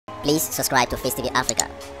Please subscribe to Facetv Africa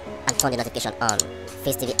and turn the notification on.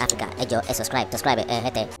 Facetv Africa, subscribe,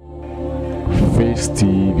 hete.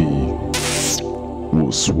 Facetv.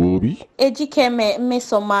 Muswobi. Ejikeme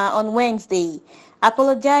Mmesoma on Wednesday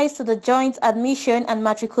apologized to the Joint Admission and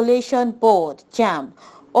Matriculation Board, Jamb,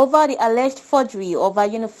 over the alleged forgery of a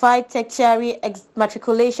Unified Tertiary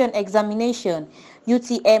Matriculation Examination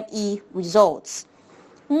 (UTME) results.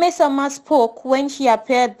 Mmesoma spoke when she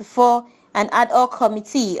appeared before an ad hoc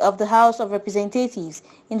committee of the House of Representatives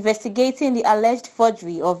investigating the alleged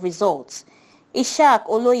forgery of results.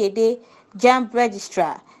 Ejikeme, Jamb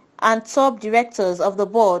registrar, and top directors of the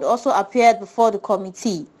board also appeared before the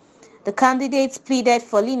committee. The candidates pleaded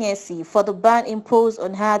for leniency for the ban imposed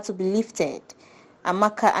on her to be lifted.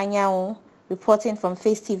 Amaka Anyanwu, reporting from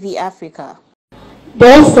Facetv Africa.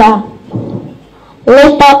 There's a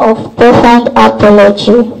letter of profound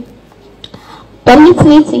apology. Permit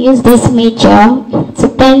me to use this medium to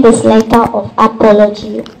pen this letter of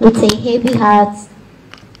apology with a heavy heart.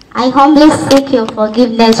 I humbly seek your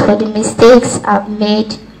forgiveness for the mistakes I've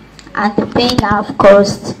made and the pain I've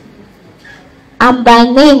caused. I'm by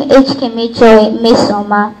name Ejikeme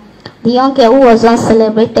Mmesoma, the young girl who was once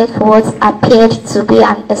celebrated for what appeared to be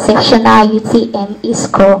an exceptional UTME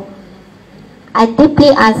score. I deeply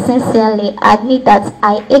and sincerely admit that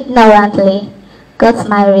I ignorantly got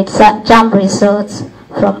my Jamb results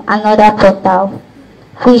from another portal,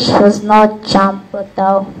 which was not Jamb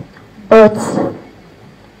portal, but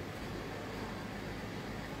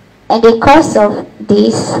in the course of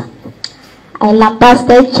this, I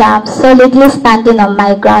lambasted Jamb, solidly standing on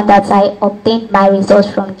my ground that I obtained my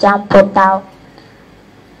results from Jamb portal.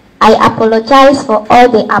 I apologize for all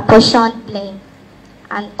the apportioned blame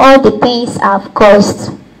and all the pains I've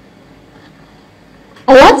caused.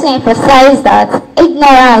 I want to emphasize that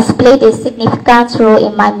ignorance played a significant role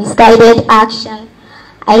in my misguided action.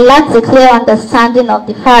 I lacked a clear understanding of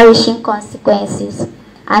the far-reaching consequences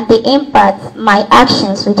and the impact my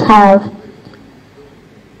actions would have.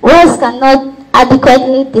 Words cannot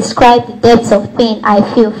adequately describe the depths of pain I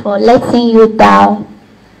feel for letting you down.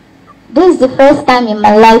 This is the first time in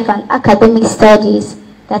my life and academic studies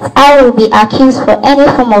that I will be accused for any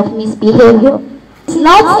form of misbehavior. It's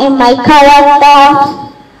not in my character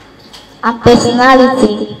and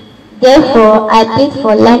personality. Therefore, I plead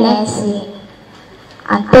for leniency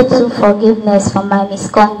and total forgiveness for my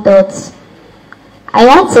misconduct. I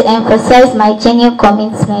want to emphasize my genuine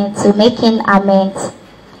commitment to making amends.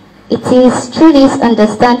 It is through this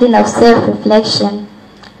understanding of self-reflection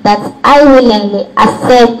that I willingly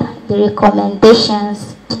accept the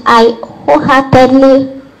recommendations I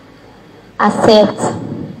wholeheartedly accept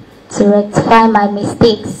to rectify my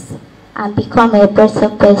mistakes and become a better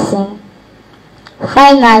person.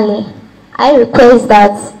 Finally, I request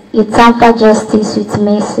that you tamper justice with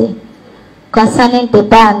mercy concerning the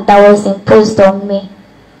ban that was imposed on me.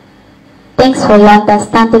 Thanks for your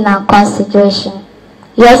understanding and consideration.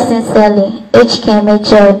 Yours sincerely,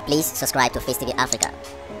 Ejikeme. Please subscribe to Facetv Africa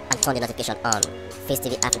and turn the notification on.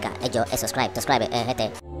 Facetv Africa, subscribe,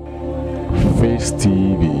 hete.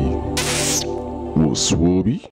 Facetv. Muswobi.